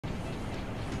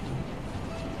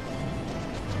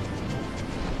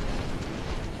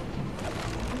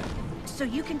So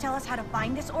you can tell us how to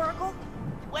find this oracle?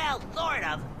 Well, sort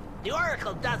of. The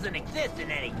oracle doesn't exist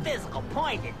in any physical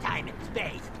point in time and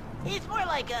space. It's more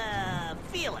like a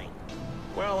feeling.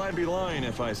 Well, I'd be lying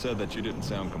if I said that you didn't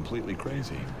sound completely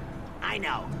crazy. I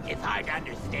know, it's hard to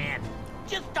understand.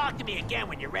 Just talk to me again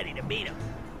when you're ready to meet him.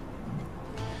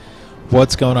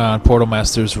 What's going on, Portal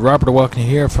Masters? Robert Welkin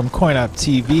here from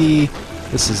CoinOpTV.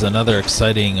 This is another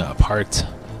exciting part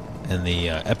in the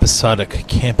episodic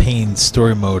campaign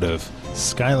story mode of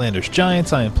Skylanders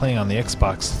Giants. I am playing on the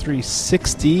Xbox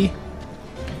 360.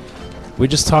 We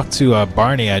just talked to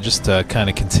Barney. I just kind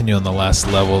of continue on the last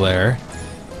level there.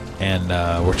 And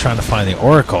we're trying to find the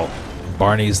Oracle.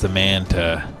 Barney's the man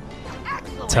to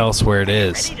tell us where it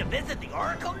is. Ready to visit the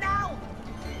oracle now?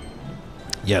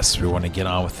 Yes, we want to get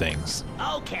on with things.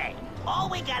 Okay, all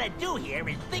we gotta do here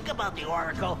is think about the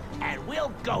oracle and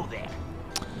we'll go there.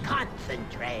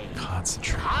 Concentrate.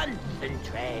 Concentrate.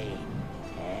 Concentrate.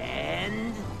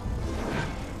 And...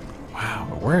 Wow,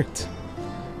 it worked.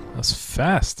 That was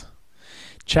fast.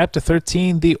 Chapter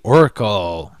 13, The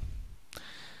Oracle.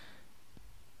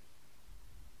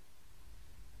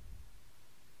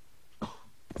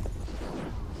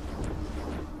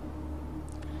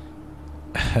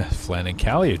 Flynn and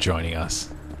Callie are joining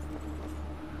us.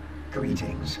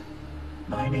 Greetings.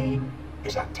 My name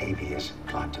is Octavius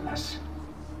Cloptimus,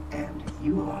 and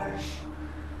you are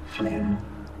Flynn,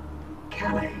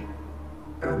 Callie,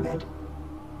 Ermit,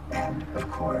 and,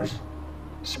 of course,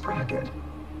 Sprocket.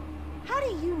 How do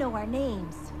you know our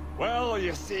names? Well,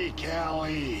 you see,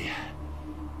 Callie,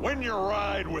 when you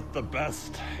ride with the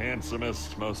best,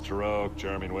 handsomest, most heroic,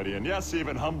 charming, witty, and yes,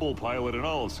 even humble pilot in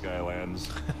all of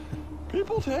Skylands,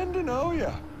 people tend to know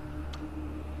you.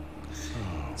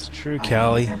 It's true,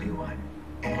 Callie. I am everyone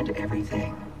and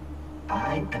everything.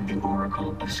 I am the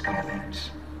Oracle of Skylands.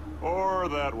 Or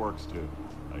that works too,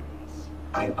 I guess.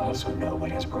 I also know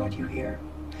what has brought you here.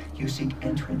 You seek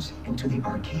entrance into the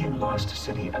Archean lost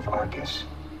city of Arcus.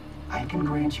 I can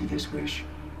grant you this wish,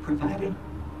 provided...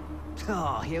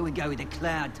 Oh, here we go with the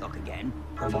cloud talk again.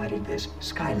 Provided this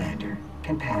Skylander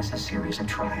can pass a series of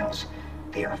trials.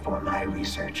 They are for my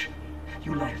research.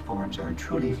 You life forms are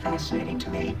truly fascinating to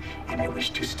me, and I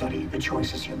wish to study the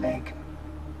choices you make.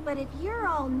 But if you're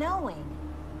all-knowing,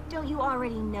 don't you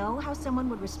already know how someone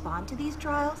would respond to these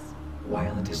trials?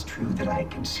 While it is true that I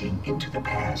can see into the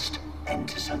past, and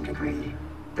to some degree,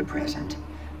 the present,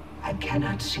 I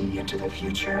cannot see into the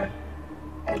future.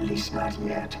 At least not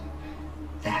yet.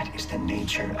 That is the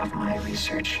nature of my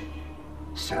research.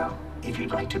 So, if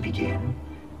you'd like to begin,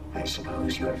 I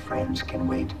suppose your friends can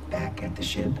wait back at the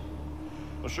ship.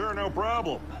 Well, sure, no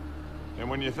problem. And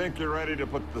when you think you're ready to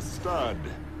put the stud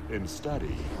in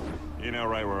study, you know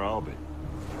right where I'll be.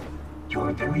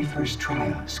 Your very first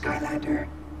trial, Skylander,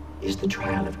 is the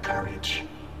trial of courage.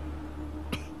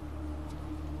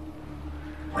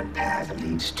 One path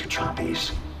leads to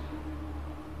chompies.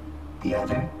 The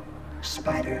other,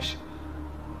 spiders.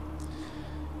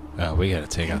 Oh, we gotta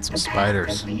take out some The path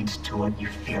spiders. that leads to what you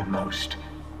fear most.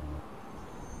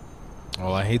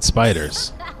 Well, I hate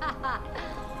spiders.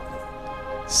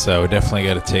 So definitely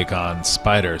got to take on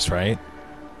spiders, right?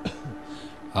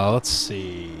 Let's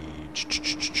see.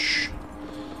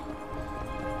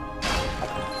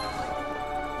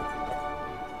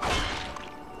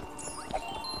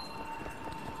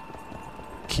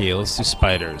 Okay, let's do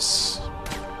spiders.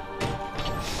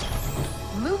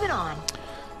 Moving on.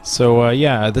 So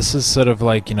yeah, this is sort of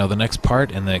like, you know, the next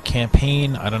part in the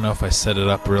campaign. I don't know if I set it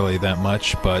up really that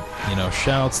much, but, you know,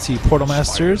 shoutouts to you Portal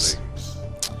Masters.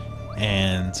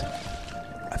 And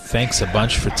thanks a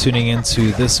bunch for tuning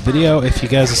into this video. If you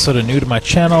guys are sort of new to my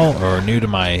channel or new to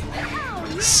my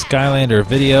Skylander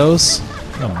videos,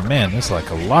 oh man, there's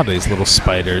like a lot of these little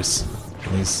spiders.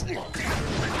 These,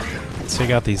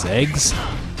 take out these eggs.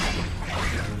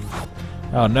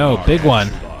 Oh no, big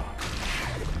one.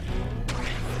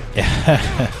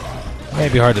 Yeah, may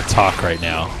be hard to talk right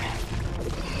now.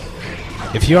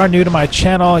 If you are new to my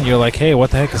channel and you're like, hey,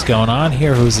 what the heck is going on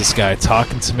here? Who's this guy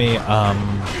talking to me?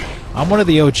 I'm one of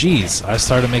the OGs. I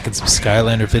started making some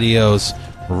Skylander videos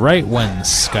right when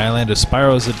Skylander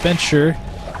Spyro's Adventure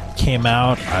came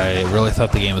out. I really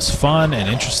thought the game was fun and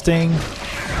interesting.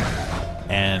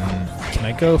 And can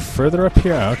I go further up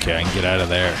here? Okay, I can get out of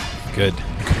there. Good.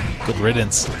 Good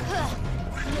riddance.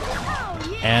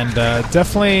 And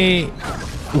definitely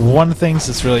one of the things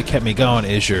that's really kept me going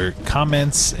is your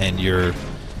comments and your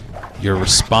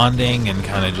responding and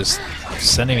kind of just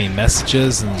sending me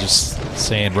messages and just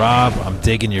saying, Rob, I'm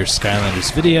digging your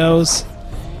Skylanders videos,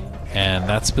 and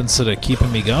that's been sort of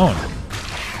keeping me going.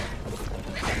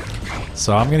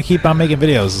 So I'm going to keep on making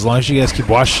videos as long as you guys keep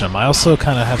watching them. I also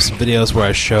kind of have some videos where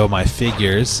I show my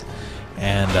figures,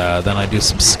 and then I do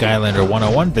some Skylander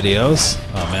 101 videos.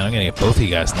 Oh man, I'm going to get both of you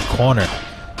guys in the corner.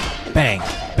 Bang,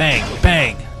 bang,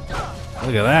 bang.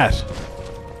 Look at that.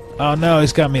 Oh no,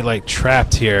 he's got me like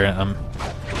trapped here. I'm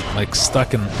like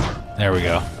stuck in... There we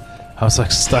go. I was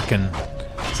like stuck in...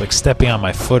 It's like stepping on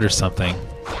my foot or something.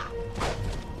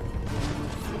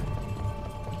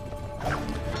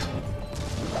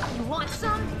 You want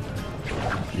some?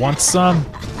 Want some?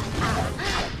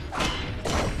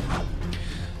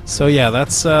 So yeah,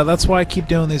 that's why I keep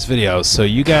doing these videos. So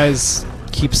you guys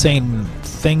keep saying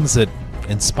things that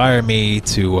inspire me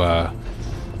to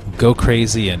go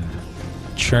crazy and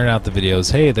churn out the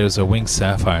videos. Hey, there's a winged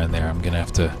sapphire in there. I'm gonna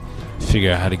have to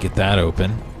figure out how to get that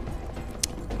open.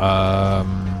 You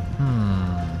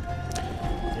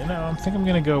know, I think I'm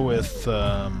gonna go with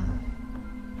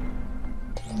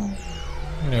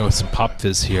some Pop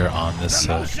Fizz here on this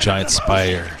giant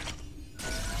spider.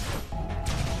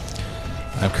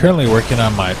 I'm currently working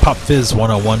on my Pop Fizz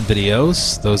 101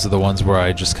 videos. Those are the ones where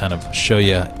I just kind of show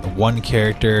you one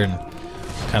character and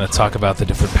kind of talk about the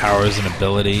different powers and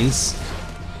abilities.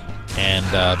 And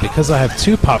because I have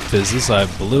two Pop Fizzes, I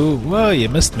have blue. Well, you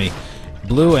missed me.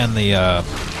 Blue and the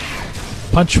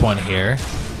punch one here.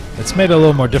 It's made it a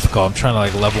little more difficult. I'm trying to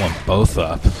like level them both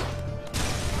up.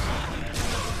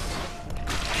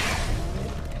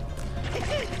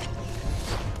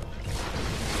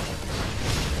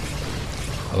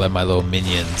 I'll let my little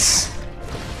minions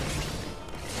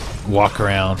walk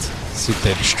around, see if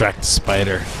they distract the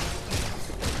spider.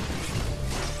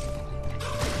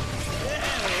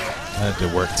 That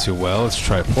didn't work too well. Let's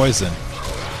try poison.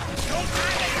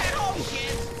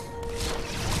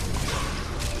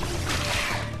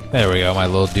 There we go. My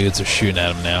little dudes are shooting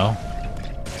at him now.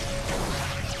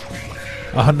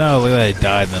 Oh no, look at that, he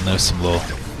died, and then there's some little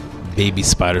baby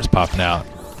spiders popping out.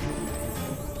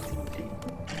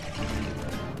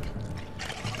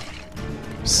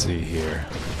 Let's see here.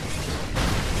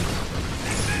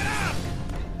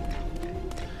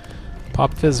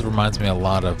 Pop Fizz reminds me a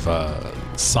lot of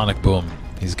Sonic Boom.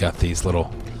 He's got these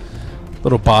little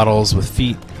bottles with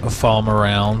feet that follow him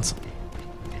around.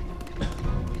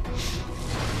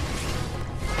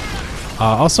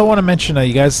 Also want to mention,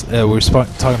 you guys, we were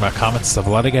talking about comments and stuff. A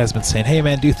lot of you guys have been saying, hey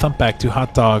man, do Thumpback, do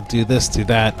Hot Dog, do this, do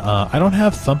that. I don't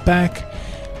have Thumpback,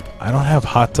 I don't have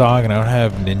Hot Dog, and I don't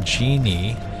have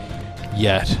Ninjini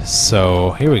yet.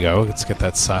 So here we go. Let's get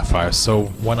that sapphire. So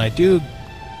when I do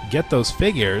get those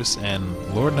figures, and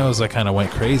Lord knows I kind of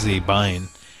went crazy buying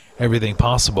everything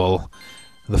possible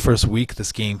the first week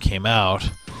this game came out,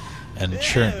 and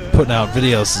putting out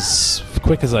videos as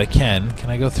quick as I can. Can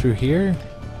I go through here?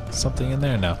 Something in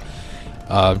there? No.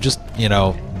 Just, you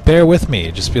know, bear with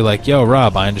me. Just be like, yo,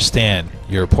 Rob, I understand.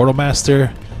 You're a Portal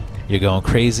Master. You're going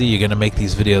crazy. You're going to make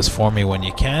these videos for me when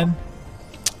you can.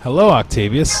 Hello,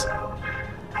 Octavius.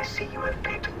 I see you have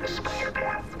picked the spider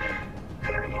path.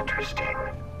 Very interesting.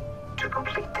 To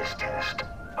complete this test,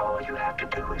 all you have to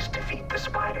do is defeat the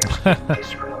spiders in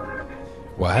this room.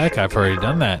 Well, heck, I've already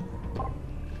done that.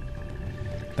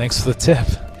 Thanks for the tip.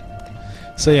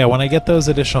 So yeah, when I get those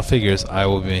additional figures, I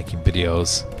will be making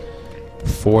videos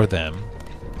for them.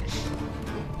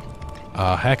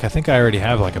 Heck, I think I already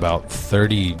have like about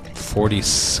 30, 40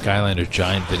 Skylander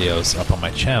Giant videos up on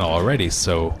my channel already,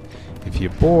 so if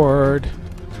you're bored,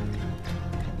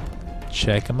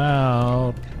 check them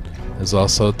out. There's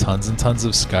also tons and tons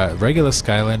of regular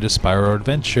Skylander Spyro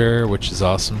Adventure, which is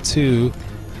awesome too.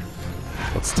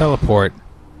 Let's teleport.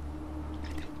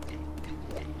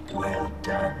 Well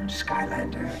done,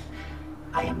 Skylander.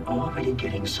 I am already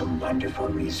getting some wonderful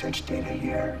research data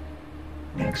here.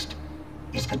 Next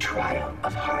is the trial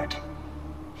of heart.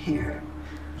 Here,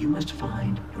 you must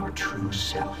find your true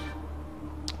self.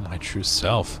 My true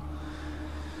self?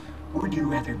 Would you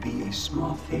rather be a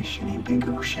small fish in a big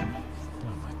ocean?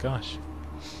 Oh my gosh.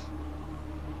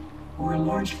 Or a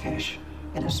large fish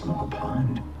in a small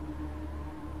pond?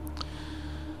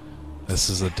 This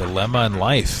is a dilemma in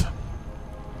life.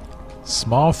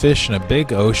 Small fish in a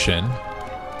big ocean,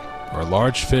 or a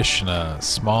large fish in a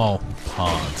small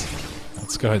pond.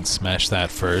 Let's go ahead and smash that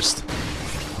first.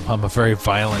 I'm a very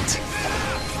violent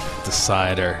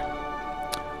decider.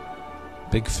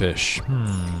 Big fish.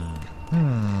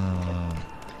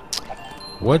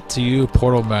 What do you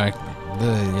Portal Mac? You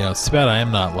know, it's too bad I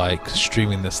am not like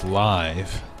streaming this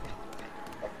live.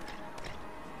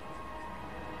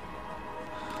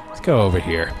 Let's go over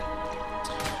here.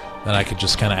 Then I could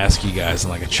just kind of ask you guys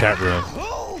in like a chat room.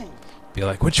 Be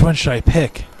like, which one should I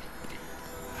pick?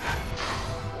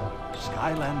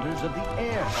 Skylanders of the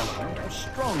air element are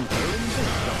stronger in this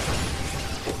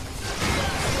zone.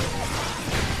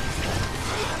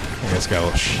 I guess got a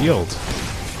little shield.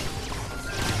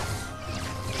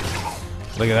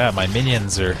 Look at that, my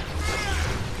minions are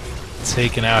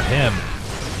taking out him.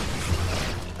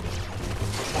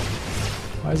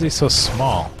 Why is he so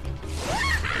small?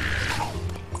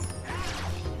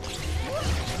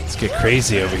 Let's get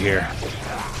crazy over here.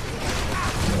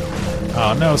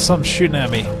 Oh no, something's shooting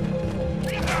at me.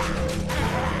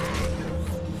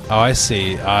 Oh, I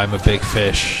see. I'm a big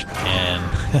fish, and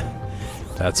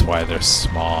that's why they're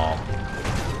small.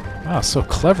 Wow, so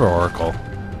clever, Oracle.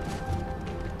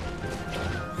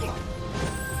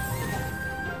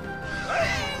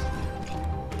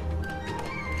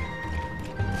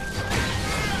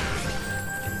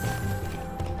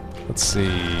 Let's see.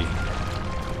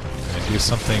 Can I do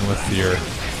something with your...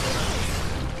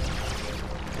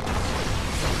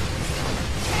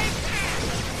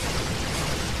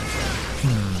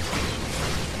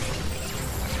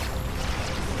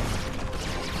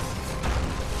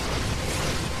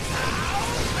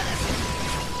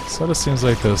 So it seems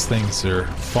like those things are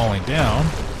falling down.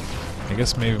 I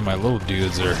guess maybe my little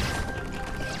dudes are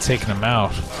taking them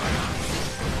out.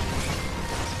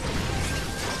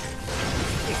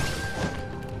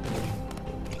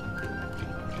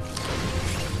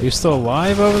 Are you still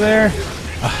alive over there?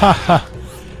 Ahaha!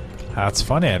 That's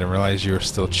funny, I didn't realize you were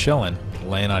still chilling,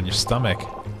 laying on your stomach.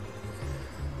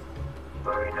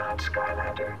 Worry not,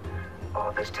 Skylander.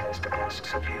 All this test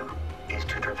asks of you is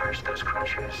to traverse those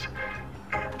crushers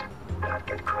and not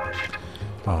get crushed.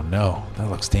 Oh no, that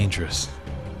looks dangerous.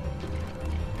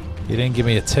 You didn't give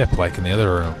me a tip like in the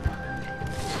other room.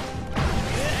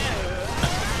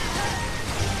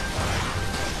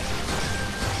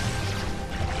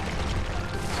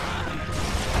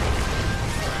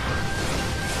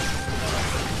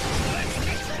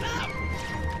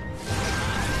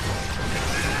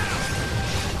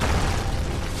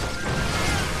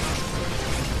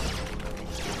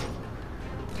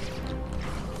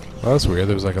 Well, that's weird.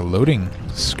 There was like a loading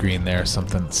screen there,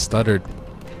 something stuttered.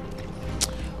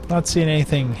 Not seeing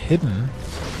anything hidden.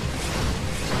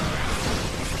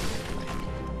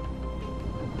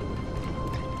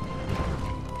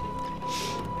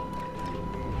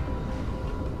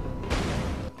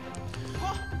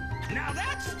 Now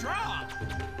that's strong.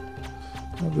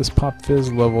 Well, this Pop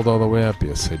Fizz leveled all the way up.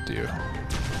 Yes, I do.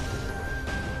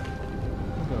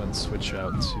 I'll go and switch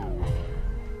out to...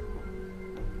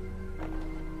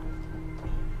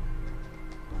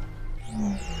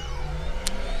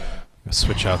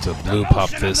 switch out to blue Pop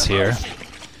Fizz here.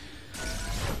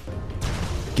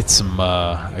 Get some,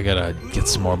 I gotta get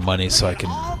some more money so I can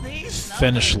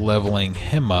finish leveling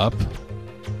him up.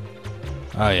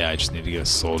 Oh yeah, I just need to get a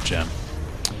soul gem.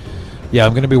 Yeah,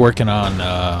 I'm gonna be working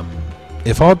on,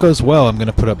 if all goes well, I'm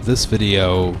gonna put up this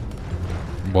video,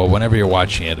 well, whenever you're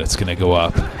watching it, it's gonna go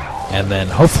up. And then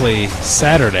hopefully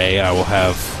Saturday I will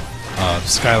have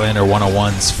Skylander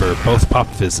 101s for both Pop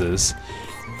Fizzes.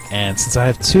 And since I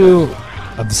have two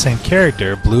of the same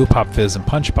character, Blue Pop Fizz and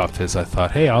Punch Pop Fizz, I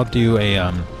thought, hey, I'll do a,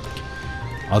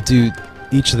 I'll do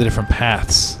each of the different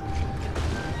paths,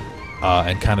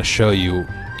 and kind of show you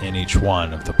in each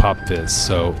one of the Pop Fizz.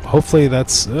 So hopefully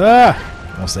that's,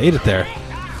 almost ate it there.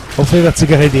 Hopefully that's a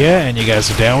good idea, and you guys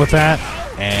are down with that,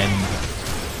 and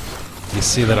you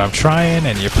see that I'm trying,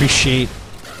 and you appreciate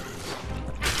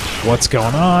what's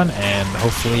going on, and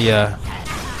hopefully,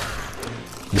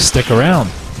 you stick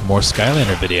around. More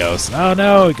Skylander videos. Oh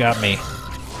no, it got me.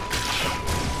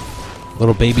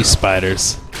 Little baby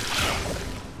spiders.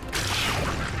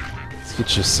 Let's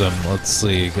get you some, let's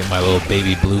see, get my little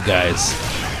baby blue guys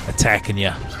attacking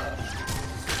you.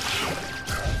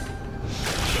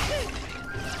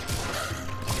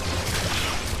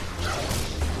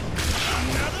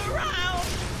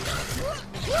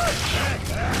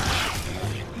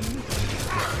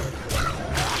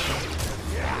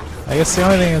 I guess the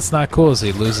only thing that's not cool is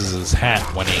he loses his hat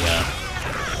when he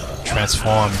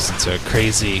transforms into a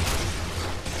crazy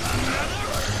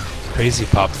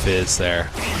Pop Fizz there.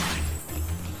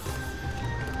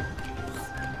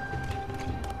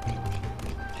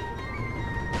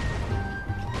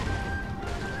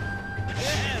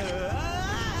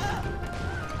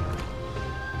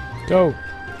 Go!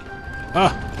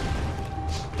 Ah!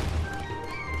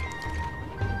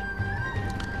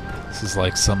 This is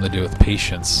like something to do with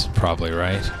patience, probably,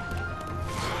 right?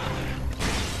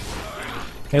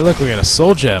 Hey, look, we got a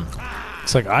soul gem.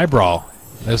 Looks like Eyebrow.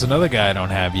 There's another guy I don't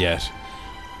have yet.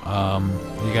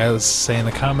 You guys say in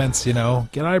the comments, you know,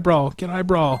 get Eyebrow, get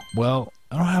Eyebrow. Well,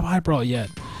 I don't have Eyebrow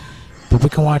yet, but we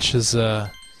can watch his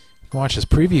Watch his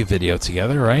preview video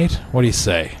together, right? What do you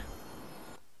say?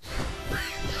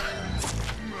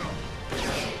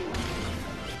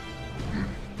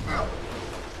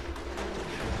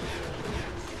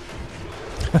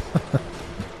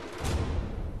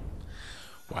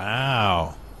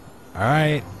 Wow.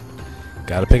 Alright.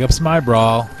 Gotta pick up some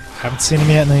Eyebrow. Haven't seen him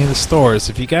yet in any of the stores.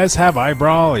 If you guys have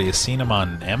Eyebrow or you've seen him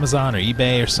on Amazon or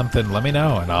eBay or something, let me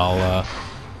know and I'll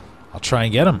try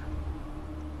and get him.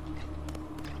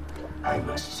 I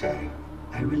must say,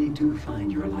 I really do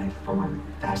find your life form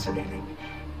fascinating.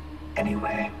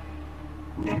 Anyway,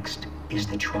 next is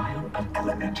the trial of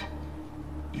element.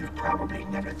 You've probably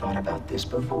never thought about this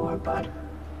before, but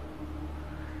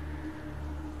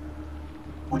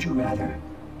would you rather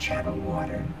channel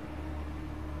water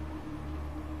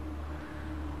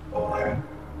or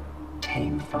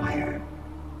tame fire?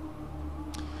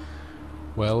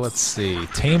 Well, let's see.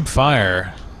 Tame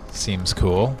Fire seems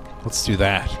cool. Let's do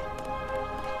that.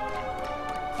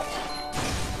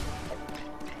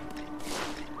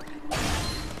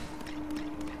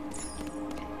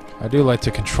 I do like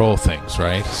to control things,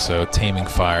 right? So taming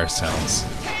fire sounds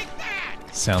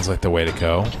like the way to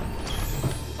go.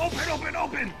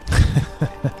 Open!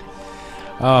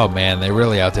 Oh man, they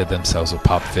really outdid themselves with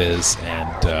Pop Fizz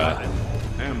and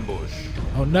Ambush.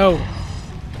 oh no!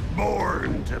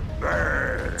 Born to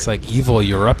burn. It's like evil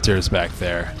Eruptors back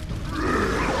there.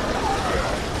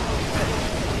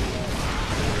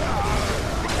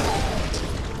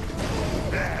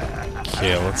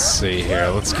 Okay, let's see here.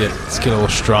 Let's get a little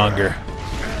stronger.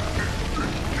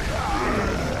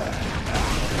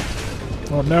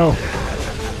 Oh no!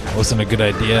 That wasn't a good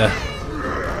idea.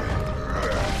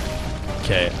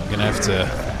 Okay, I'm gonna have to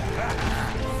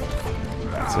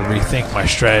rethink my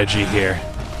strategy here.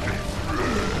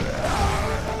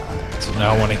 So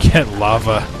now I want to get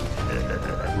lava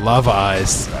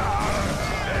eyes.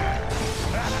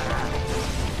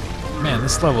 Man,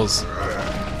 this is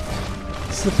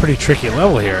a pretty tricky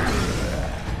level here.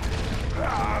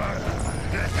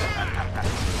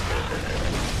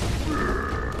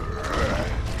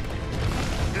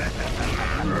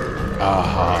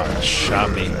 Aha,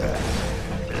 shot me.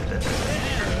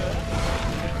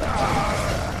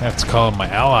 I have to call in my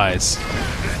allies.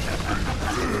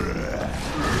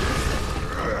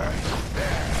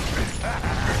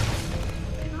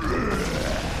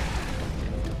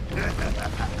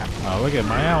 Oh, look at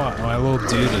my ally. My little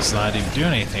dude is not even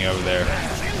doing anything over there.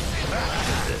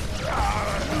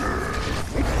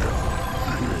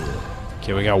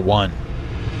 Okay, we got one.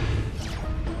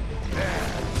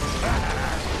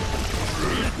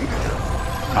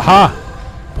 Aha!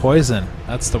 Poison.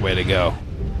 That's the way to go.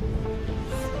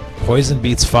 Poison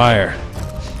beats fire.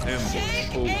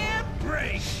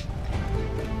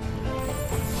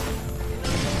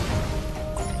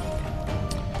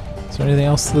 Is there anything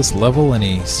else to this level?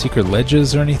 Any secret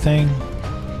ledges or anything?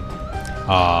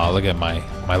 Aw, look at my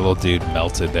little dude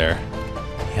melted there.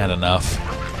 He had enough.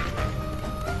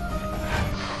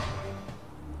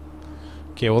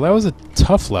 Okay, well that was a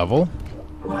tough level.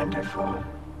 Wonderful.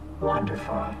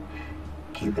 Wonderful.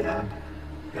 Keep it up.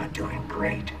 You're doing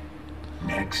great.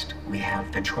 Next, we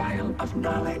have the trial of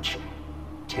knowledge.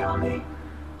 Tell me.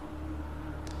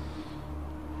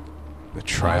 The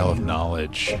trial of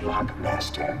knowledge. A lock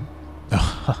master.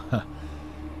 I'm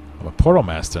a portal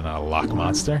master, not a lock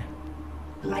monster.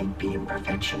 Light beam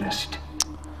perfectionist.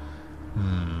 You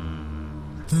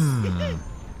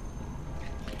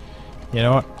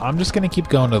know what? I'm just going to keep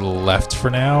going to the left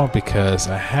for now because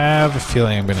I have a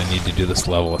feeling I'm going to need to do this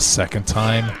level a second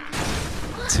time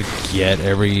to get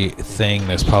everything.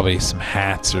 There's probably some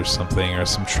hats or something or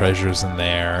some treasures in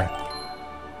there.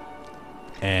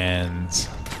 And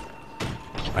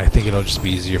I think it'll just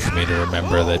be easier for me to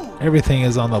remember that everything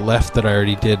is on the left that I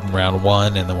already did in round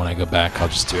 1, and then when I go back I'll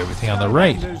just do everything on the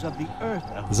right.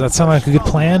 Does that sound like a good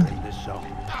plan?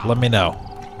 Let me know.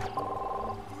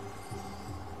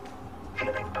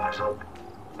 Feeling puzzled?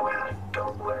 Well,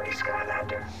 don't worry,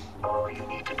 Skylander. All you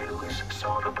need to do is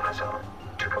solve a puzzle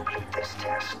to complete this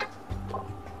test.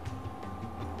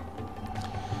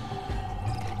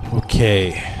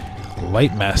 Okay,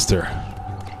 Light Master.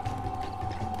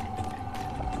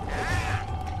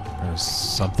 There's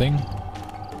something.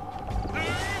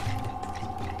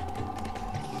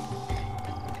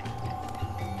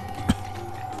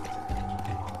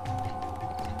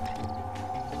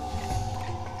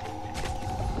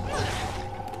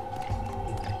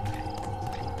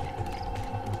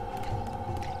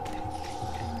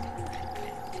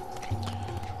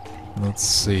 Let's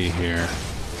see here.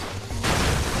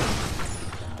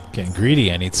 Getting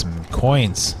greedy, I need some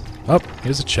coins. Oh,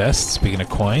 here's a chest, speaking of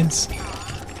coins.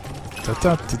 Da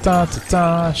da da da da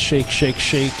da. Shake, shake,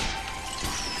 shake.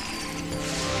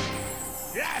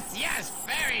 Yes,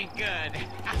 very good.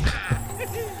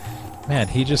 Man,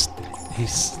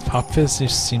 Pop Fizz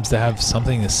just seems to have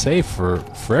something to say for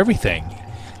everything.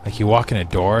 Like you walk in a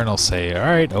door and he'll say, "All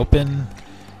right, open."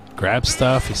 Grab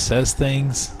stuff. He says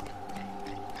things.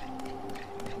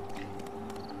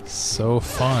 So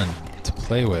fun to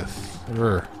play with.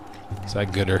 Is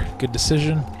that gooder? Good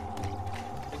decision.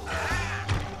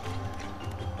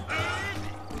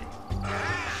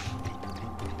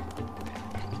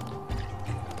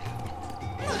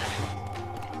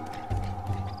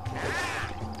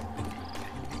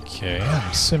 Okay, I'm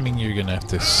assuming you're gonna have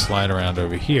to slide around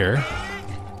over here.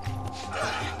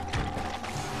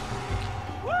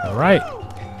 Alright.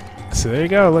 So there you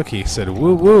go. Look, he said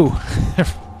woo woo.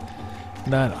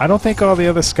 I don't think all the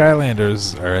other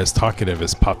Skylanders are as talkative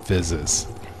as Pop Fizz is.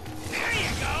 There you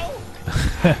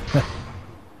go.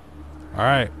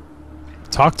 Alright.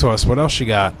 Talk to us. What else you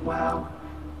got? Wow.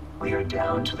 We are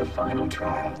down to the final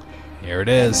trial. Here it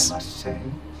And is. I must say,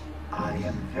 I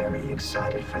am very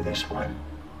excited for this one.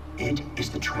 It is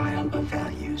the trial of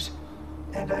values,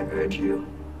 and I urge you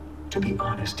to be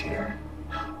honest here.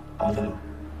 Although,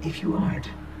 if you aren't,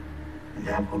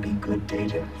 that will be good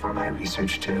data for my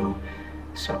research too.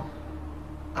 So,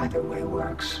 either way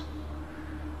works.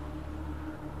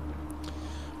 Do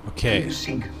Okay. you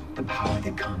seek the power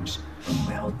that comes from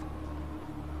wealth?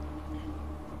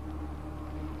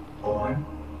 Or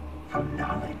from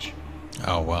knowledge?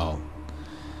 Oh, well.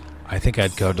 I think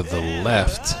I'd go to the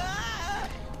left.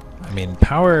 I mean,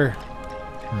 power...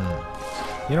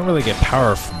 You don't really get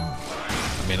power from...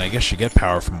 I mean, I guess you get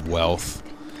power from wealth.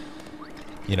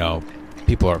 You know,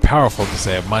 people are powerful because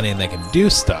they have money and they can do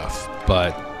stuff.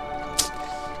 But...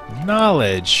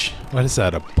 knowledge... What is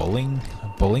that, a bowling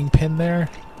pin there?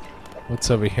 What's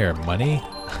over here, money?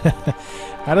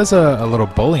 How does a little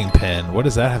bowling pin, what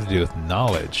does that have to do with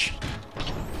knowledge?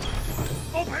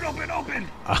 Open.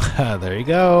 Ah, there you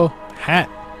go. Hat.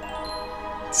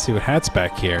 Let's see what hat's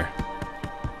back here.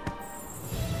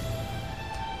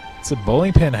 It's a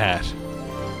bowling pin hat.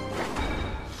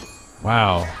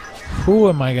 Wow. Who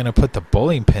am I going to put the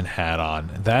bowling pin hat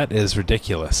on? That is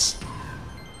ridiculous.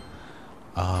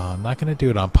 I'm not going to do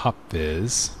it on Pop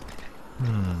Fizz.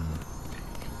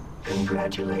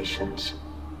 Congratulations.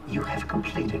 You have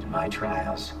completed my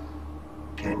trials.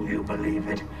 Can you believe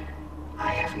it?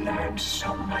 I have learned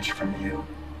so much from you.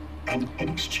 And in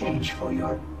exchange for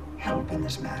your help in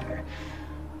this matter,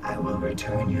 I will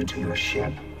return you to your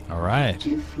ship. Alright.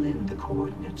 Give Flynn the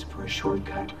coordinates for a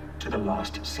shortcut to the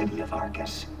lost city of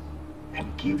Arcus.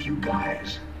 And give you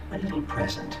guys a little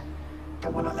present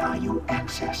that will allow you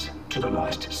access to the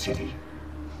lost city.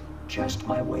 Just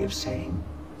my way of saying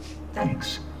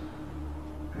thanks.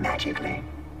 Magically,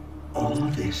 all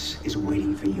this is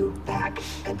waiting for you back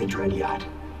at the Dread Yacht.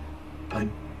 But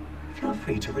feel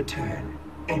free to return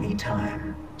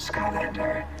anytime,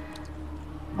 Skylander.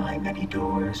 My many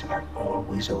doors are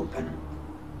always open.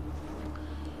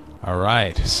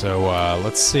 Alright, so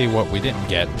let's see what we didn't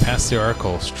get. Pass the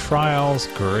Oracle's trials,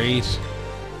 great.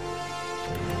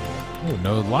 Ooh,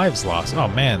 no lives lost. Oh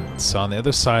man, so on the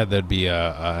other side there'd be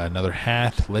another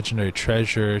hat, legendary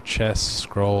treasure, chest,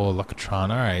 scroll, Luckatron.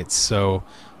 Alright, so,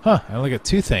 I only got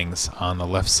two things on the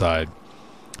left side.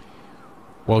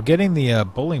 Well, getting the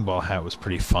bowling ball hat was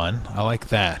pretty fun. I like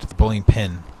that, the bowling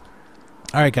pin.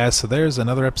 Alright guys, so there's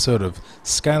another episode of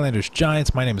Skylanders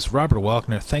Giants. My name is Robert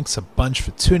Welkner. Thanks a bunch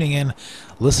for tuning in,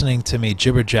 listening to me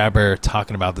jibber jabber,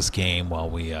 talking about this game while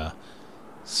we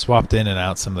swapped in and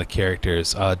out some of the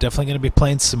characters. Definitely going to be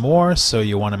playing some more, so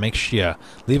you want to make sure you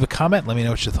leave a comment, let me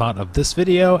know what you thought of this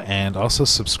video, and also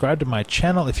subscribe to my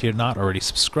channel if you're not already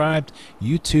subscribed,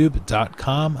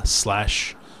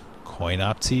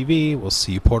 youtube.com/CoinOpTV. We'll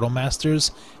see you Portal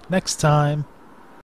Masters next time.